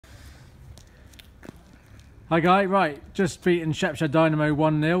Hi Guy, right, just beaten Shepshed Dynamo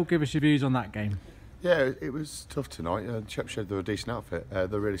 1-0. Give us your views on that game. Yeah, it was tough tonight. Shepshed, they're a decent outfit.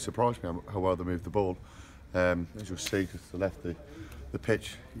 They really surprised me how well they moved the ball. As you'll see, to the left, the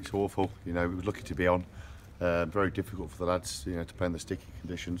pitch, it's awful. You know, we were lucky to be on. Very difficult for the lads, you know, to play in the sticky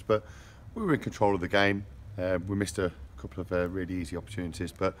conditions. But we were in control of the game. We missed a couple of really easy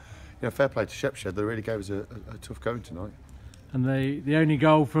opportunities. But, you know, fair play to Shepshed. They really gave us a tough going tonight. And the only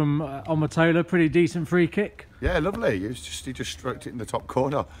goal from Omatola, pretty decent free kick. Yeah, lovely. He just stroked it in the top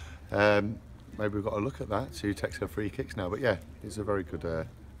corner. Maybe we've got to look at that. See who takes her free kicks now. But yeah, it's a very good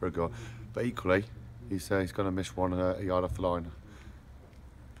goal. But equally, he's going to miss one a yard off the line.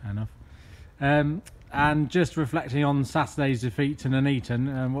 Fair enough. And just reflecting on Saturday's defeat to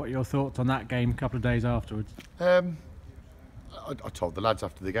Nuneaton, what are your thoughts on that game a couple of days afterwards? I told the lads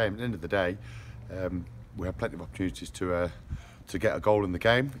after the game, at the end of the day, we had plenty of opportunities to get a goal in the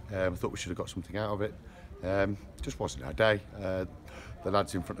game. I thought we should have got something out of it. Just wasn't our day. The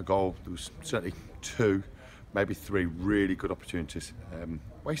lads in front of goal, there was certainly 2, maybe 3 really good opportunities.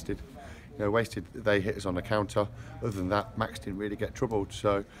 Wasted. You know, wasted. They hit us on the counter. Other than that, Max didn't really get troubled.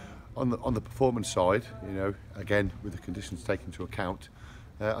 So, on the performance side, you know, again with the conditions taken into account,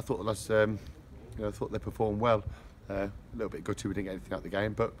 I thought the lads, you know, I thought they performed well. A little bit gutty we didn't get anything out of the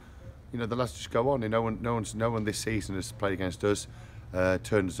game, but you know, the lads just go on. No one this season has played against us,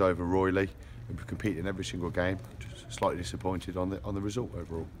 turned us over royally. We've competed in every single game. Just slightly disappointed on the result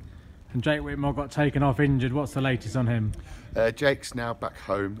overall. And Jake Whitmore got taken off injured. What's the latest on him? Jake's now back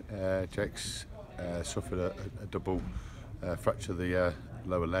home. Jake's suffered a double fracture of the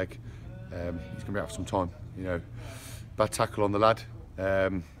lower leg. He's going to be out for some time. You know, bad tackle on the lad.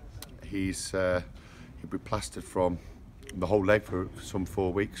 He'll be plastered from the whole leg for some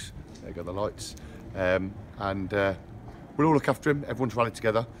 4 weeks. There go the lights. We'll all look after him. Everyone's rallied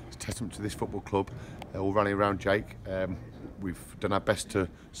together. It's a testament to this football club. They're all rallying around Jake. We've done our best to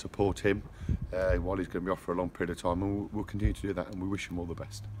support him while he's going to be off for a long period of time, and we'll continue to do that, and we wish him all the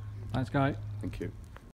best. Thanks, Guy. Thank you.